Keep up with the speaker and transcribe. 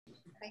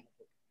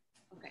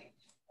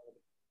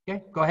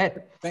Okay, go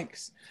ahead.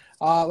 Thanks.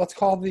 Let's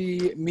call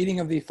the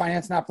meeting of the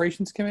Finance and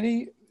Operations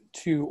Committee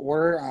to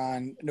order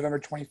on November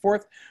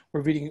 24th.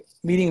 We're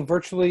meeting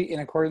virtually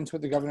in accordance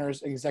with the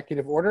governor's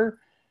executive order.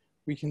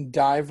 We can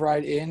dive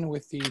right in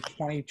with the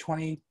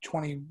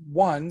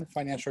 2020-21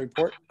 financial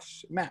report.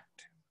 Matt.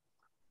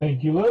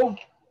 Thank you, Lou.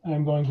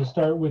 I'm going to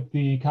start with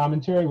the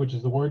commentary, which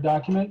is the Word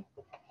document.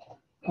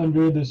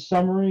 Under the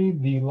summary,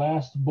 the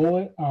last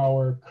bullet,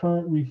 our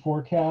current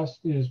reforecast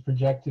is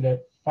projected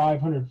at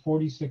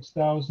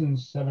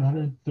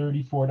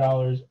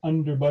 $546,734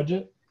 under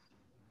budget.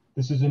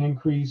 This is an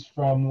increase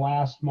from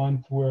last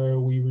month where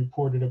we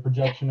reported a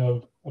projection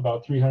of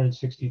about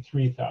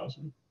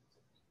 $363,000.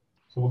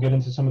 So we'll get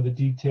into some of the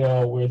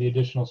detail where the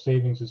additional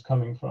savings is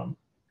coming from.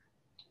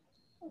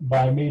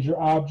 By major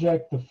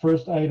object, the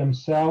first item,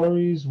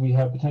 salaries, we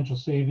have potential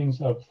savings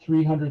of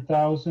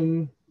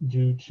 $300,000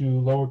 due to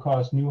lower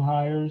cost new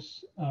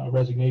hires,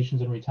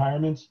 resignations, and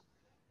retirements.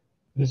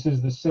 This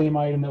is the same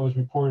item that was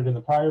reported in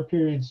the prior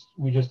periods.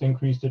 We just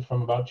increased it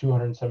from about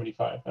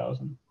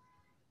 $275,000.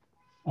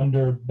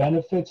 Under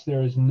benefits,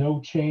 there is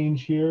no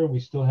change here. We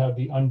still have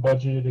the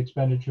unbudgeted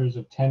expenditures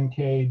of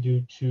 $10K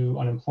due to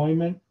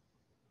unemployment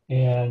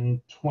and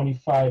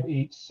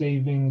 $25,800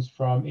 savings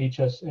from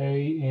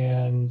HSA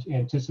and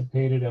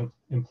anticipated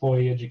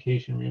employee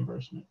education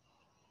reimbursement.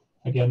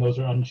 Again, those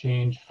are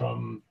unchanged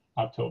from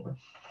October.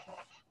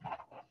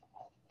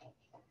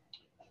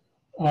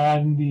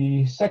 On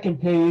the second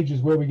page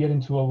is where we get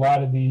into a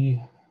lot of the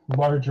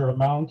larger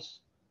amounts.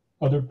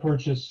 Other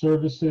purchase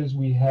services,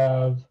 we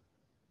have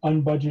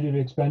unbudgeted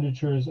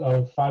expenditures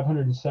of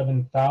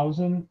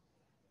 $507,000.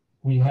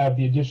 We have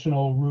the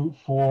additional route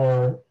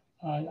for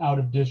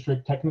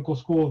out-of-district technical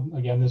school.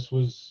 Again, this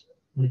was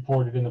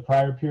reported in the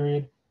prior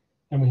period.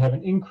 And we have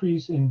an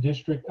increase in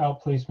district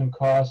outplacement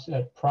costs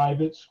at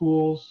private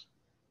schools.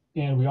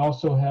 And we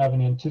also have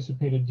an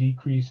anticipated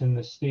decrease in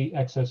the state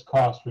excess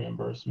cost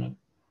reimbursement.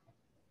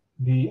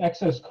 The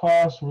excess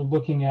costs, we're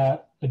looking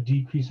at a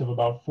decrease of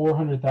about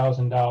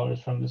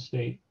 $400,000 from the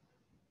state.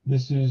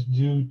 This is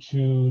due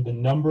to the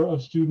number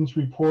of students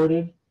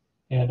reported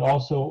and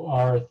also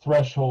our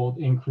threshold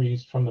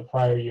increased from the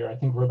prior year. I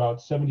think we're about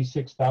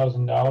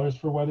 $76,000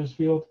 for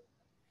Wethersfield.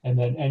 And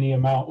then any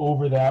amount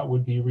over that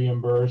would be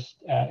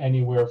reimbursed at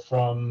anywhere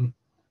from,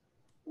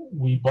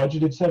 we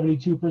budgeted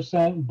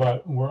 72%,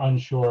 but we're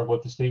unsure of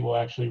what the state will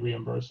actually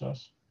reimburse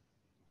us.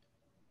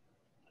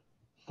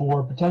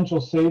 For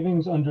potential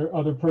savings under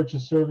other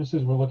purchase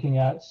services, we're looking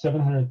at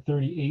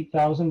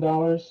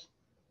 $738,000.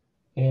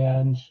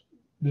 And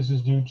this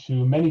is due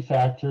to many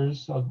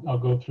factors. I'll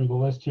go through the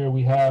list here.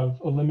 We have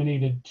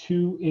eliminated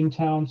 2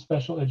 in-town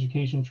special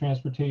education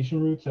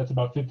transportation routes. That's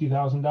about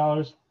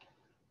 $50,000.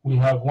 We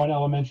have 1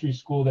 elementary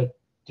school that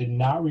did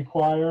not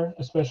require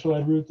a special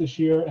ed route this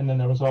year. And then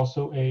there was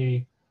also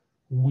a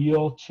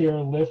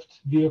wheelchair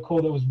lift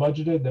vehicle that was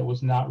budgeted that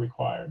was not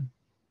required.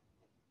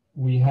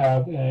 We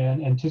have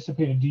an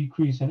anticipated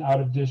decrease in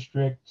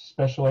out-of-district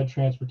special ed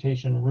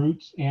transportation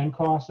routes and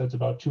costs. That's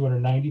about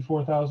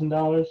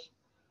 $294,000.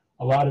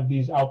 A lot of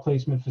these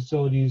outplacement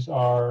facilities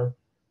are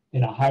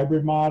in a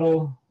hybrid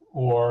model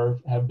or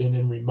have been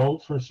in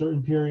remote for a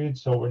certain period,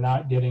 so we're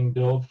not getting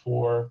billed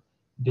for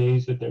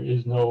days that there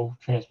is no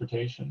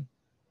transportation.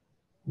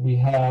 We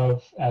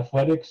have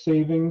athletic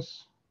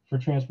savings for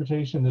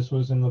transportation. This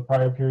was in the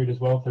prior period as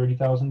well,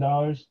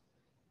 $30,000.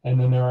 And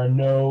then there are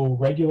no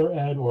regular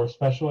ed or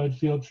special ed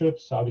field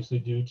trips, obviously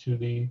due to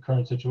the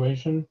current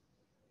situation.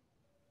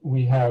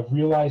 We have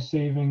realized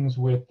savings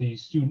with the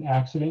student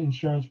accident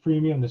insurance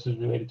premium. This is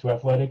related to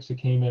athletics. It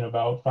came in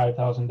about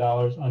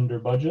 $5,000 under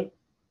budget.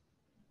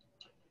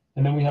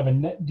 And then we have a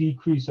net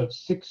decrease of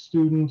 6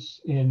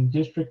 students in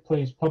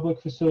district-placed public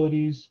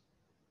facilities,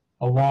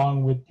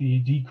 along with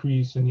the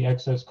decrease in the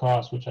excess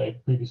cost, which I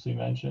previously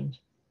mentioned.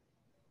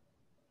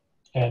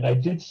 And I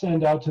did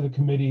send out to the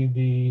committee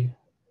the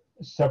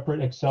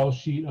separate Excel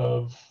sheet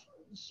of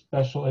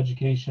special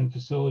education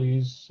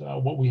facilities,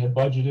 what we had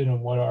budgeted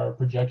and what our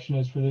projection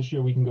is for this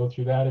year. We can go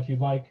through that if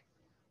you'd like,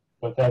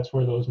 but that's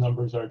where those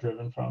numbers are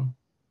driven from.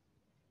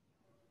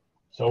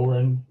 So we're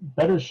in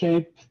better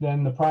shape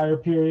than the prior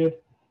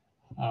period.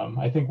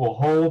 I think we'll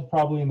hold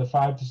probably in the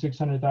 $500,000 to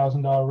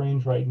 $600,000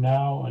 range right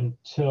now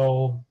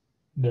until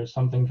there's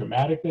something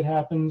dramatic that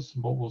happens,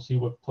 but we'll see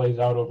what plays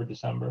out over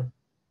December.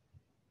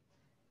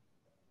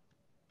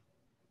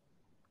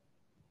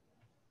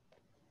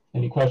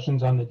 Any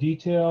questions on the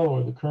detail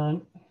or the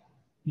current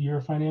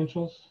year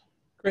financials?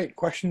 Great.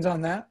 Questions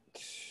on that?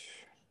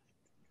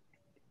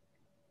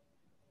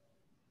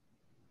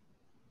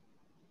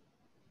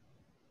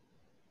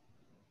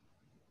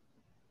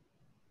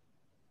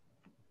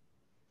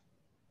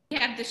 We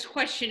have this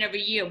question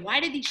every year. Why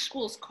do these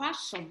schools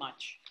cost so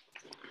much?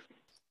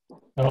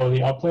 Oh,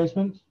 the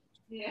outplacement?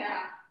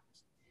 Yeah.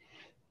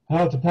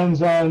 Well, it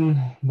depends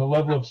on the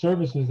level of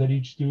services that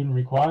each student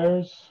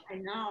requires. I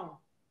know.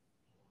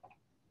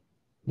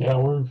 Yeah,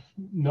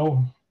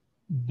 no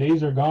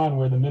days are gone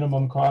where the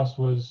minimum cost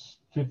was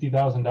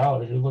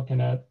 $50,000. You're looking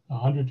at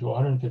 $100,000 to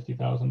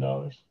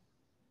 $150,000,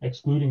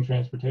 excluding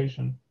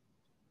transportation.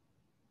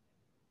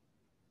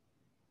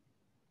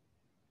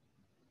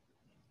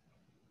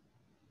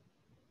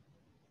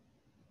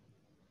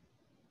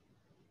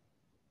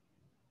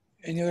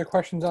 Any other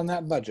questions on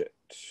that budget?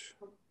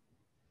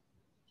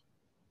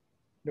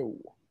 No.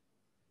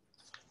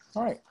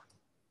 All right.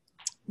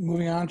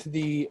 Moving on to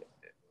the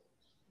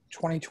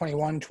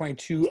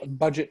 2021-22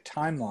 budget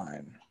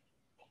timeline.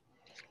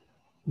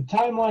 The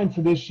timeline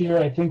for this year,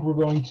 I think we're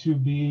going to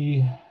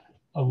be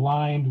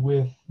aligned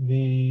with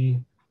the,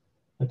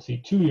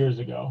 2 years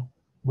ago,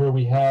 where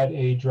we had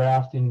a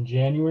draft in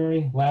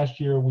January. Last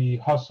year, we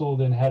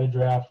hustled and had a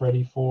draft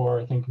ready for,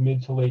 I think,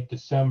 mid to late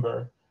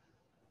December.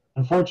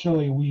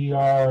 Unfortunately, we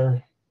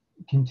are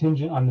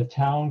contingent on the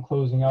town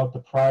closing out the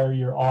prior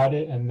year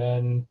audit and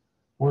then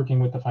working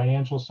with the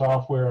financial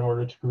software in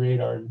order to create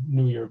our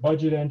new year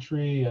budget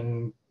entry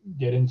and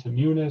get into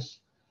Munis.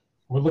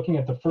 We're looking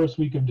at the first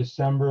week of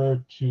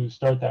December to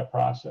start that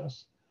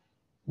process.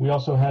 We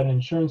also had an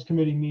insurance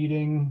committee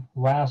meeting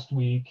last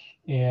week,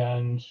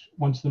 and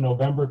once the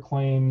November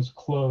claims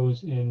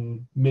close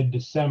in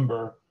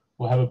mid-December,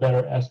 we'll have a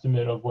better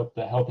estimate of what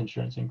the health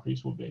insurance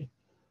increase will be.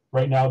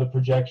 Right now, the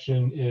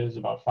projection is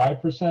about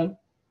 5%,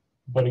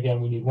 but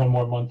again, we need one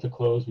more month to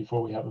close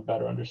before we have a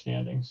better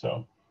understanding.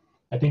 So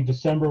I think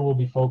December will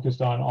be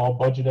focused on all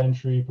budget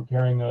entry,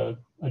 preparing a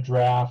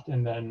draft,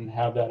 and then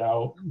have that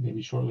out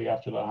maybe shortly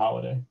after the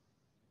holiday.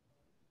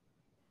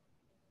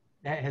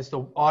 Has the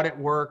audit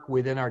work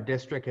within our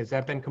district, has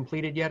that been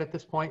completed yet at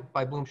this point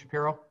by Bloom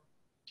Shapiro?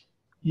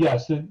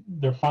 Yes,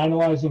 they're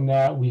finalizing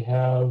that. We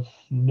have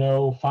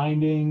no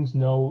findings,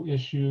 no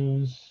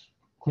issues,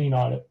 clean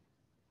audit.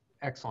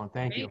 Excellent,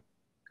 thank you.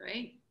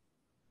 Great.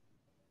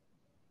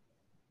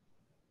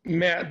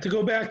 Matt, to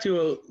go back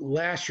to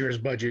last year's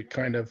budget,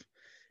 kind of,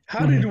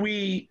 how did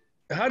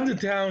the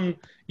town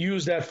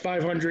use that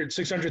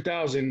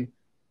 600,000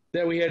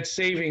 that we had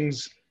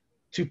savings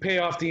to pay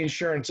off the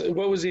insurance?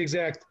 What was the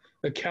exact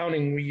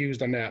accounting we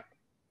used on that?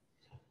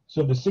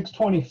 So the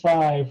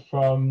 625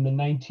 from the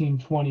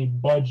 1920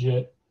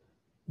 budget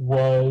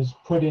was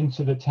put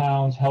into the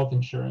town's health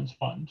insurance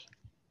fund.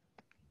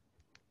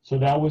 So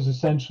that was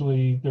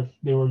essentially,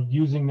 they were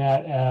using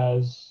that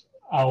as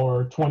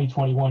our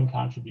 2021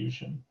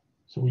 contribution.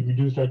 So we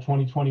reduced our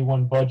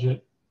 2021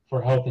 budget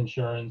for health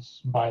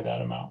insurance by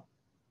that amount.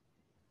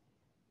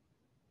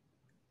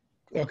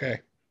 Okay.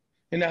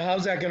 And now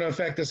how's that going to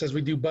affect us as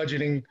we do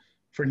budgeting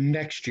for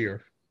next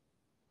year?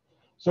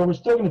 So we're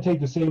still going to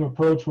take the same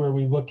approach where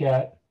we look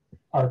at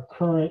our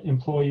current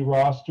employee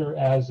roster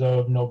as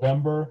of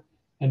November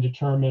and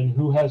determine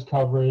who has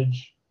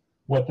coverage,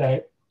 what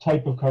that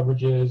type of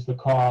coverage is, the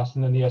cost,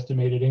 and then the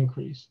estimated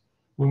increase.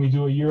 When we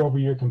do a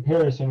year-over-year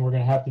comparison, we're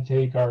going to have to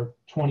take our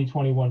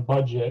 2021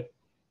 budget,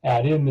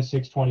 add in the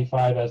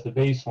 625 as the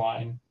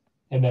baseline,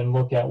 and then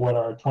look at what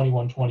our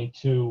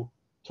 21-22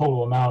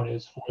 total amount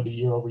is for the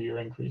year-over-year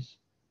increase.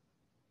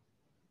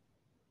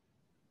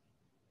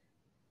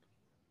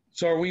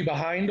 So are we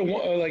behind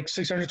like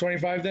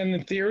 625 then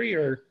in theory,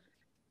 or?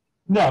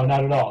 No,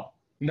 not at all.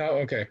 No,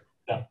 okay.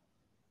 No.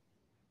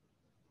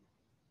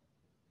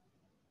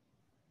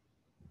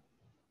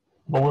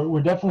 But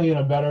we're definitely in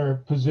a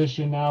better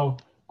position now.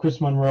 Chris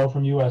Monroe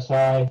from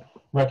USI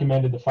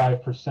recommended the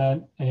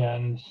 5%,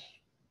 and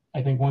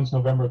I think once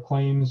November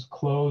claims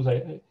close,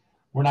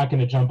 we're not going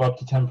to jump up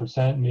to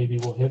 10%. Maybe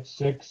we'll hit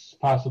 6,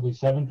 possibly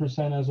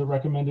 7% as a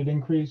recommended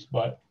increase,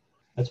 but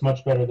that's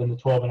much better than the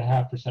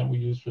 12.5% we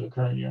used for the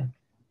current year.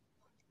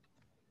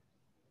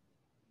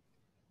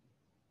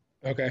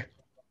 Okay.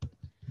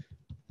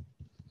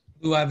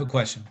 Lou, I have a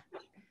question.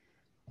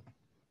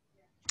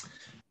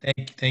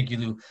 Thank you,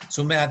 Lou.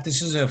 So Matt,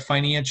 this is a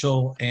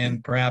financial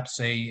and perhaps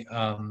a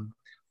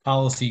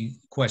policy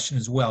question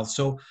as well.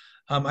 So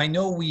I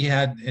know we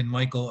had, and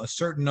Michael, a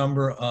certain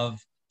number of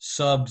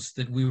subs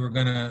that we were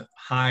going to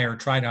hire,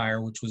 try to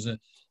hire, which was a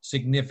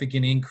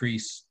significant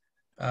increase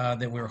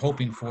that we were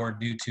hoping for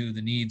due to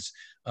the needs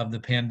of the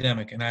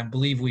pandemic. And I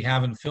believe we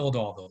haven't filled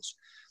all those.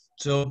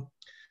 So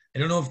I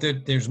don't know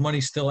if there's money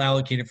still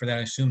allocated for that.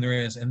 I assume there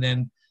is. And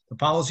then the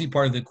policy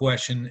part of the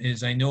question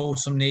is, I know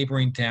some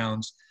neighboring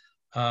towns,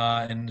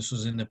 and this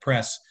was in the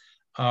press,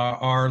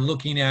 are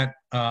looking at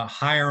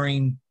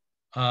hiring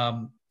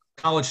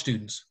college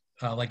students,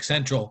 like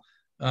Central,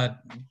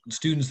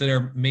 students that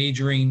are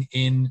majoring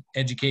in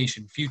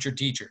education, future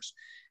teachers.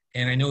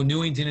 And I know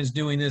Newington is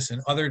doing this,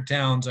 and other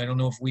towns, I don't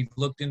know if we've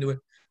looked into it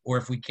or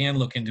if we can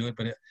look into it,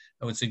 but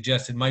I would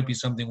suggest it might be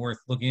something worth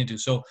looking into.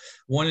 So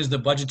one is the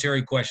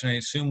budgetary question. I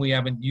assume we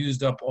haven't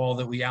used up all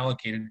that we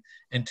allocated.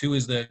 And two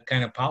is the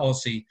kind of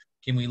policy.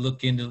 Can we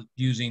look into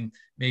using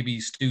maybe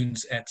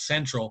students at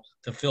Central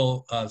to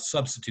fill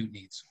substitute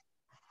needs?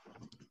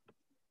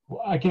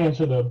 Well, I can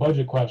answer the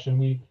budget question.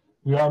 We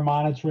are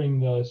monitoring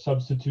the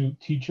substitute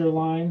teacher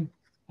line,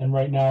 and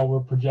right now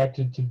we're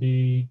projected to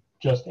be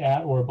just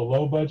at or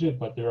below budget,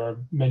 but there are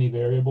many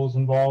variables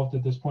involved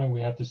at this point.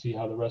 We have to see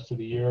how the rest of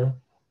the year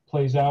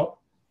plays out.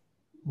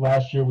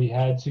 Last year we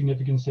had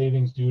significant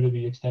savings due to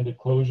the extended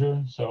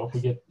closure, so if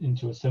we get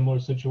into a similar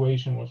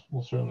situation,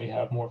 we'll certainly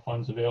have more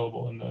funds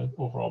available in the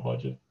overall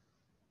budget.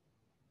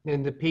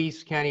 In the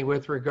piece, Kenny,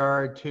 with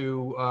regard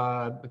to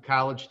the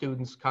college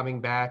students coming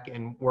back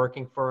and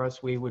working for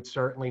us, we would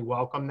certainly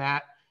welcome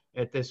that.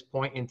 at this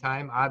point in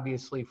time.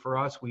 Obviously, for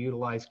us, we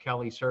utilize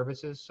Kelly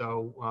Services,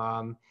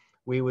 so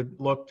we would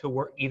look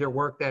to either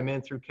work them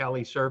in through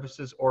Kelly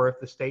Services, or if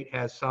the state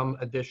has some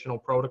additional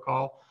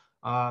protocol,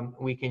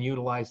 we can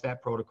utilize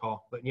that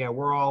protocol. But yeah,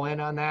 we're all in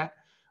on that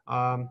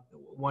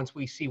once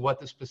we see what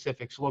the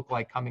specifics look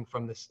like coming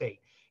from the state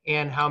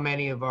and how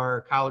many of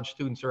our college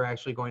students are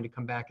actually going to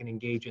come back and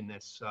engage in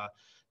this.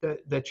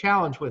 The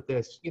challenge with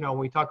this, you know,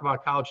 when we talk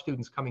about college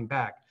students coming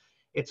back,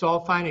 it's all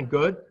fine and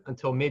good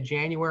until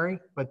mid-January,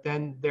 but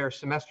then their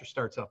semester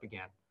starts up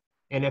again.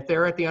 And if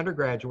they're at the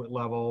undergraduate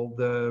level,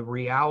 the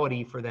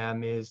reality for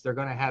them is they're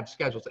going to have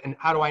schedules. And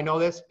how do I know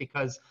this?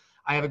 Because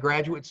I have a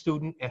graduate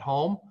student at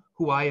home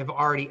who I have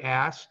already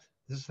asked.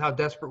 This is how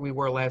desperate we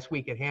were last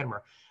week at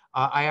Hanmer.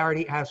 I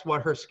already asked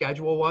what her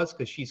schedule was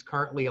because she's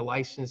currently a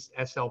licensed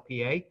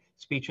SLPA,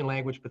 speech and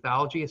language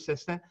pathology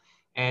assistant,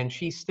 and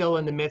she's still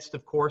in the midst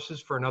of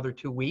courses for another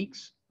 2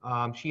 weeks.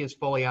 She is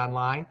fully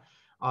online,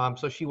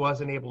 so she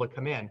wasn't able to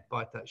come in,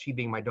 but she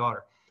being my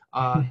daughter.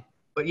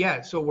 But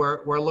yeah, so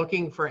we're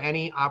looking for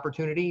any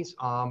opportunities.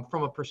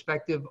 From a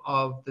perspective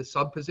of the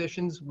sub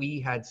positions,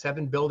 we had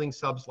 7 building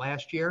subs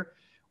last year.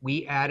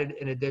 We added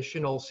an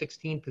additional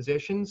 16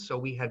 positions, so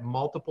we had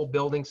multiple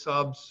building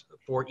subs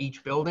for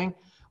each building.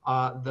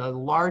 The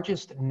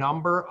largest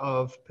number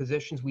of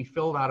positions we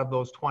filled out of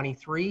those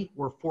 23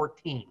 were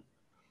 14.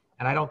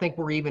 And I don't think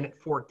we're even at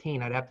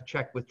 14. I'd have to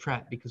check with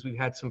Trent because we've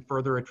had some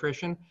further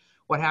attrition.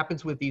 What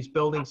happens with these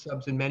building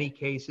subs in many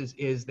cases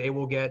is they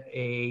will get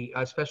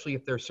especially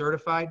if they're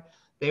certified,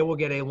 they will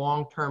get a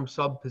long-term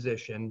sub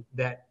position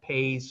that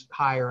pays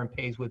higher and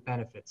pays with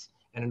benefits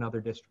in another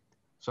district.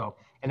 So,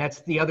 and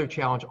that's the other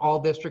challenge. All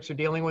districts are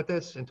dealing with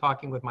this, and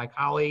talking with my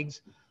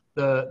colleagues,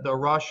 the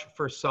rush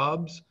for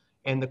subs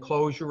and the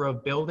closure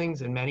of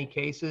buildings, in many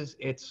cases,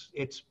 it's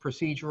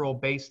procedural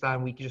based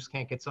on we just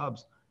can't get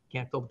subs,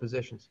 can't fill the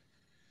positions.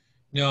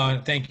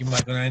 No, thank you,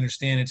 Michael. I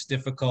understand it's a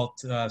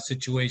difficult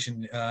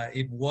situation.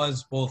 It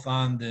was both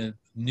on the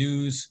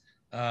news,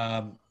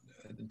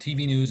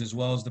 TV news, as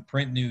well as the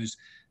print news,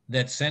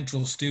 that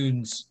Central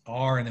students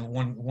are, and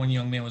one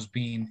young man was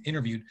being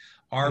interviewed,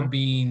 are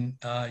being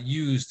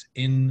used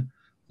in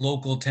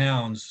local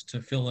towns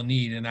to fill a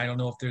need. And I don't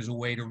know if there's a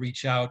way to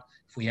reach out,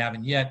 if we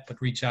haven't yet, but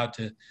reach out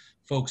to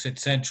folks at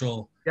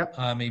Central,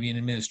 maybe in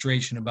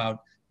administration,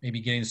 about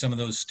maybe getting some of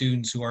those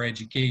students who are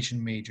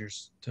education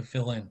majors to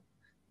fill in.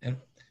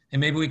 And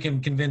maybe we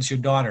can convince your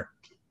daughter.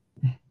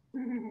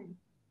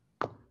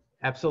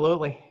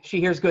 Absolutely. She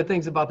hears good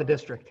things about the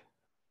district.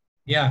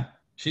 Yeah,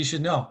 she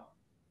should know.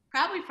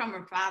 Probably from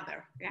her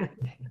father. Yeah.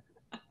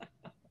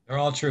 They're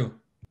all true.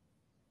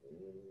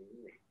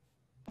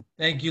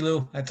 Thank you,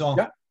 Lou. That's all.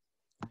 Yeah.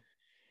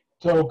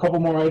 So a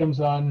couple more items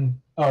on,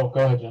 oh,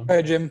 go ahead, Jim. Go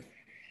ahead, Jim.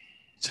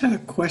 Just had a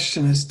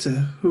question as to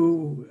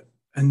who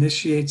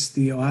initiates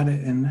the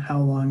audit and how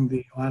long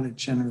the audit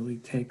generally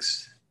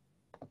takes.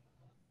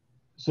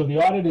 So the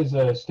audit is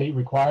a state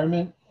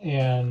requirement,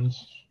 and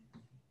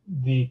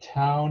the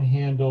town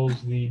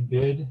handles the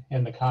bid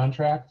and the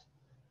contract.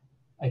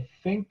 I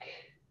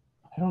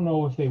don't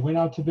know if they went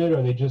out to bid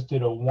or they just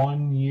did a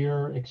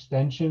 1-year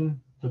extension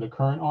for the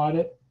current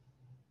audit.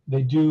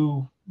 They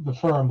do, the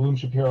firm, Bloom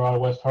Shapiro out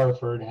of West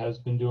Hartford, has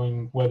been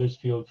doing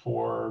Wethersfield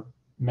for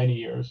many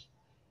years.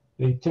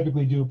 They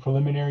typically do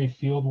preliminary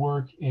field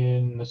work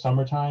in the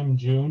summertime,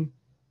 June,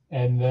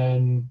 and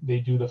then they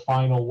do the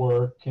final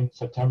work in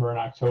September and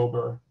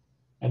October.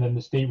 And then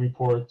the state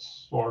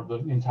reports, or the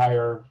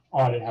entire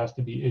audit, has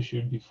to be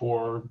issued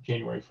before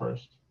January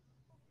 1st.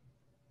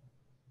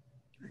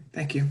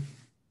 Thank you.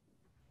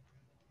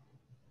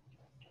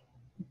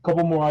 A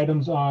couple more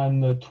items on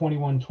the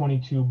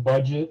 21-22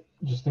 budget.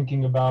 Just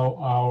thinking about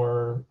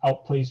our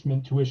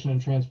outplacement, tuition,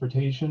 and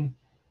transportation.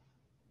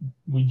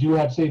 We do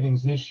have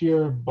savings this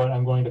year, but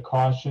I'm going to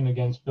caution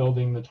against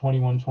building the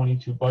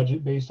 21-22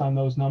 budget based on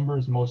those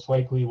numbers. Most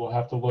likely we'll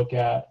have to look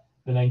at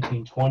the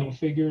 19-20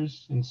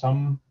 figures in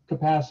some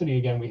capacity.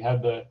 Again, we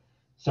had the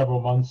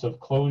several months of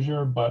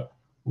closure, but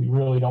we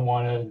really don't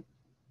want to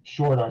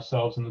short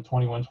ourselves in the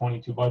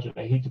 21-22 budget.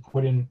 I hate to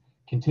put in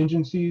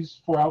contingencies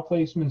for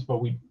outplacements, but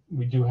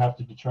we do have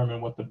to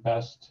determine what the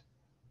best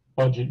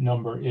budget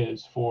number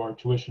is for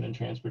tuition and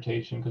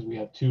transportation, because we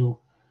have 2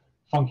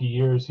 funky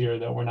years here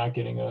that we're not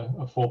getting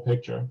a full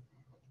picture.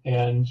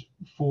 And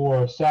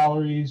for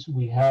salaries,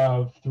 we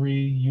have 3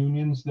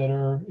 unions that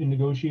are in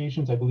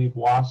negotiations. I believe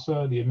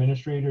WASA, the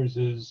administrators,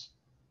 is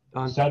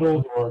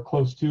settled or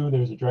close to.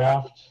 There's a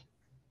draft.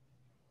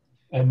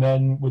 And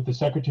then with the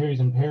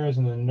secretaries and pairs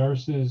and the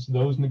nurses,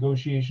 those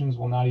negotiations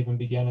will not even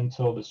begin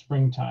until the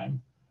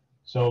springtime.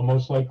 So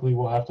most likely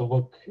we'll have to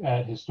look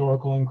at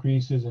historical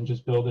increases and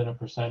just build in a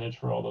percentage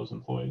for all those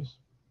employees.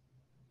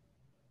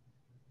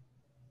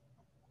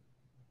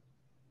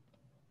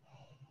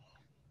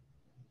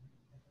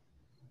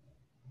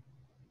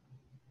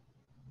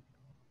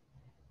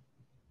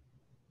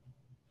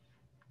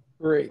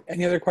 Great.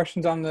 Any other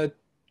questions on the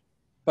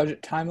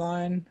budget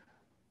timeline?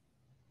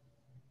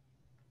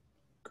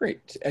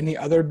 Great. Any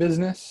other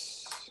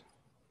business?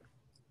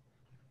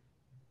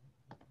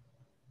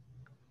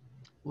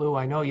 Lou,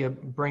 I know you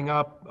bring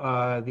up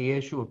the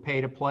issue of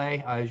pay to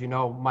play. As you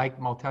know, Mike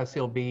Maltesi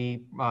will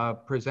be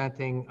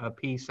presenting a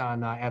piece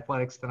on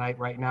athletics tonight.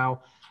 Right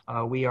now,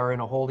 we are in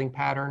a holding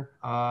pattern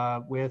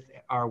with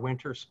our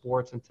winter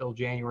sports until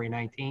January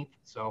 19th.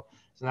 So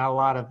there's not a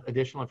lot of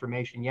additional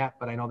information yet,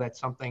 but I know that's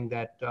something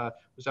that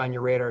was on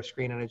your radar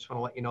screen, and I just want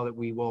to let you know that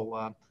we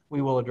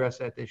will address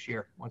that this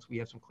year once we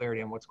have some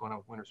clarity on what's going on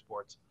with winter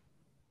sports.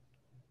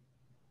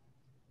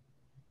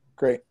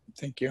 Great,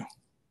 thank you.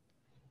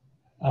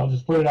 I'll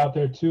just put it out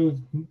there too.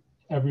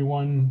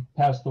 Everyone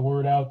pass the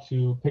word out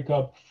to pick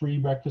up free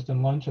breakfast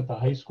and lunch at the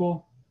high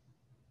school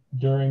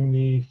during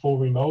the full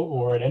remote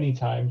or at any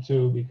time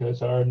too,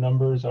 because our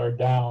numbers are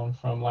down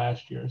from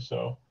last year.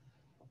 So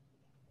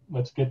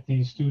let's get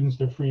these students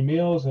their free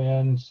meals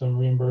and some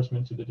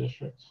reimbursement to the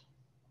districts.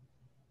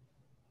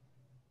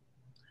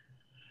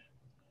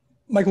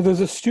 Michael,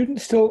 does a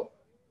student still,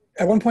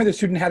 at one point the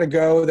student had to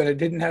go, then it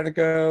didn't have to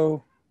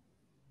go.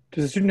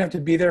 Does the student have to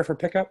be there for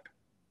pickup?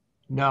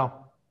 No.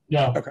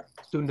 No. Okay.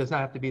 Student does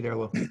not have to be there,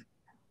 Lou.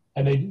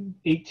 And they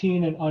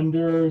 18 and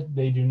under,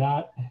 they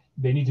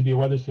need to be a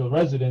Wethersfield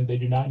resident. They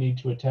do not need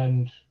to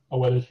attend a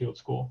Wethersfield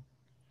school.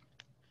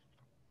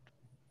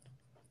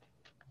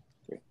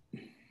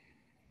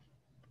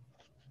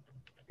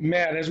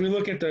 Matt, as we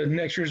look at the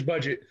next year's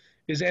budget,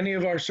 is any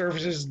of our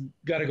services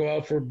got to go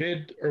out for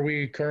bid? Are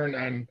we current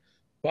on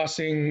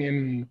busing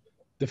in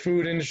the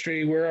food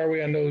industry? Where are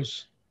we on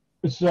those?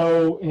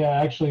 So yeah,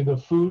 actually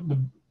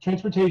the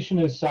transportation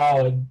is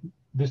solid.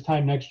 This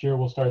time next year,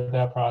 we'll start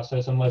that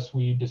process unless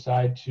we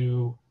decide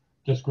to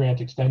just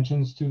grant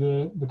extensions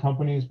to the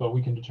companies, but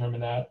we can determine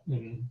that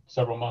in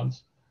several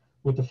months.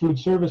 With the food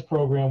service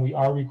program, we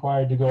are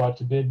required to go out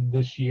to bid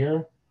this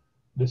year.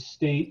 The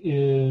state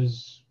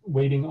is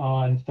waiting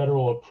on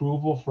federal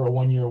approval for a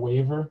 1-year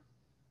waiver.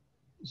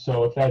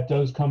 So if that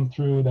does come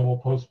through, then we'll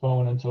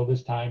postpone until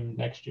this time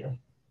next year.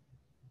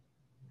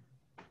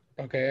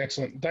 Okay,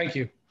 excellent. Thank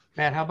you.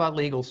 Matt, how about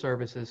legal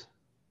services?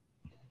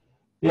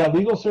 Yeah,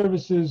 legal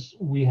services,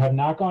 we have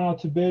not gone out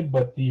to bid,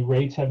 but the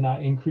rates have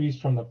not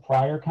increased from the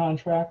prior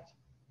contract.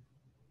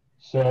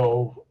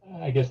 So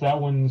I guess that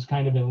one's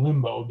kind of in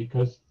limbo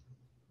because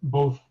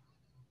both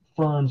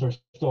firms are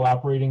still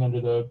operating under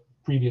the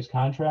previous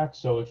contract.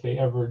 So if they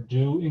ever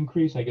do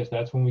increase, I guess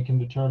that's when we can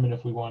determine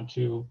if we want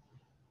to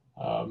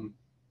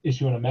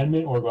issue an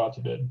amendment or go out to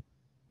bid.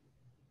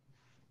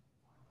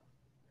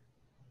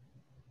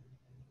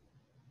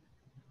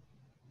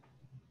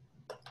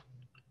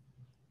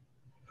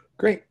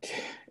 Great.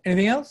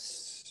 Anything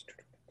else?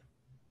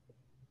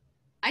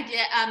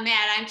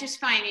 Matt, I'm just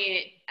finding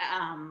it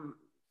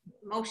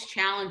most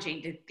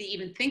challenging to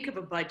even think of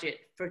a budget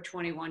for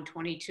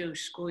 21-22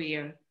 school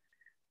year.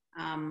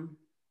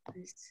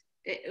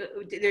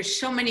 There's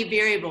so many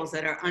variables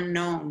that are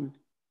unknown.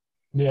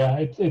 Yeah,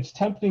 it's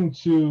tempting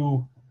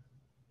to,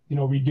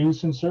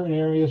 reduce in certain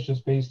areas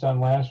just based on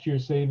last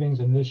year's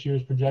savings and this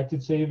year's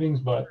projected savings,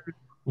 but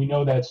we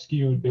know that's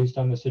skewed based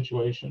on the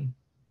situation.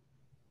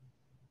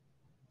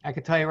 I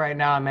can tell you right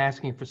now, I'm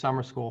asking for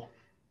summer school,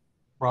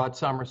 broad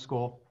summer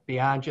school,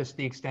 beyond just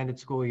the extended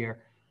school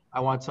year. I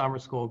want summer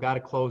school, got to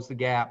close the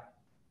gap.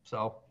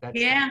 So that's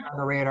on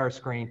the radar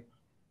screen.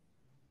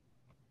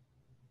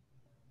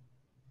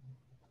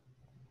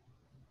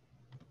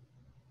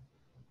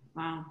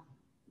 Wow.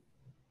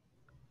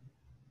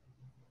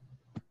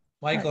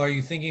 Michael, are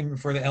you thinking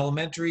for the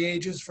elementary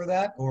ages for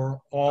that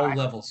or all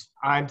levels?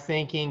 I'm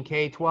thinking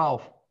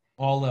K-12.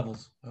 All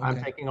levels. Okay. I'm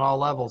thinking all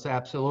levels,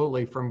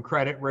 absolutely. From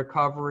credit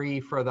recovery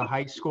for the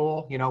high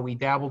school, we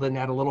dabbled in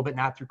that a little bit,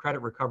 not through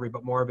credit recovery,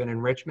 but more of an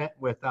enrichment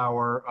with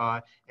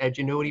our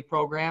Edgenuity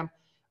program.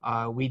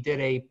 We did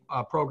a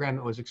program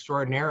that was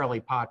extraordinarily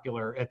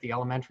popular at the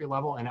elementary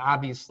level, and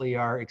obviously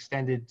our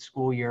extended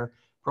school year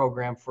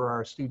program for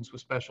our students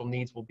with special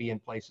needs will be in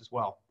place as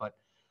well. But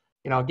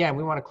again,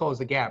 we want to close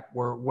the gap.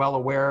 We're well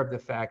aware of the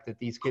fact that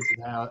these kids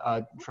have had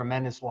a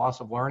tremendous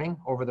loss of learning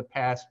over the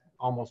past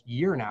almost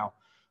year now.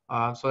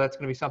 So that's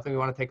going to be something we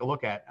want to take a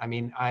look at. I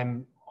mean,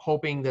 I'm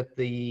hoping that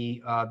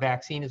the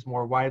vaccine is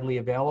more widely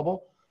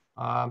available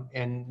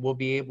and we'll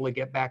be able to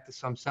get back to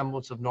some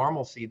semblance of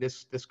normalcy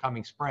this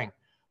coming spring.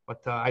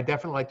 But I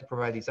definitely like to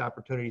provide these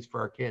opportunities for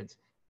our kids.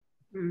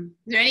 Is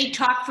there any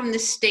talk from the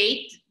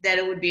state that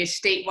it would be a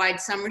statewide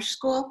summer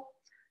school?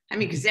 I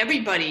mean, because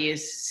everybody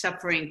is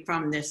suffering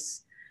from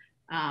this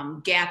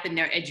gap in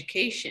their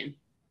education.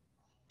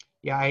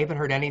 Yeah, I haven't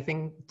heard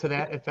anything to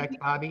that effect,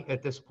 Bobby,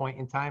 at this point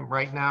in time.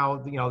 Right now,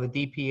 the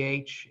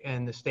DPH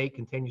and the state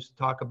continues to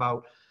talk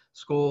about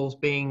schools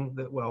being,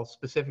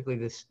 specifically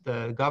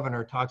the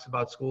governor talks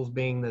about schools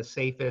being the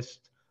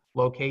safest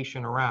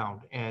location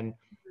around. And,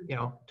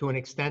 to an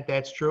extent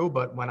that's true,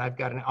 but when I've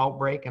got an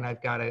outbreak and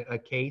I've got a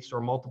case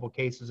or multiple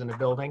cases in a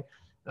building,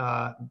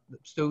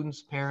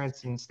 students,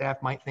 parents, and staff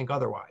might think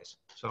otherwise.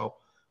 So,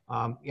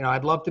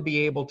 I'd love to be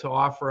able to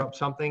offer up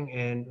something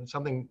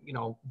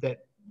that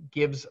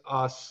gives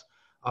us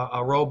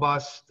a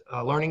robust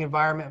learning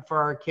environment for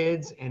our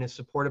kids and is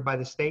supported by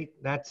the state.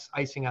 That's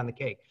icing on the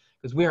cake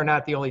because we are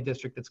not the only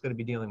district that's going to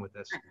be dealing with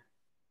this.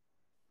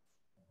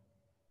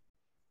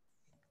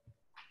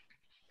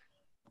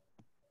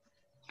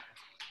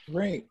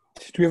 Great.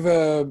 Do we have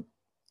a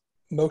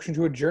motion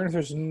to adjourn if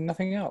there's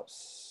nothing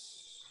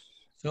else?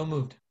 So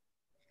moved.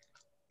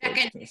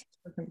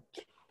 Second.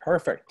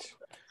 Perfect.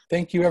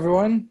 Thank you,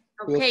 everyone.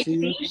 We'll Okay, see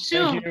see you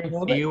soon. Thank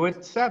you. See you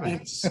at 7.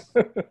 Thanks.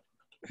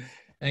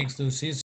 Thanks, Lucy.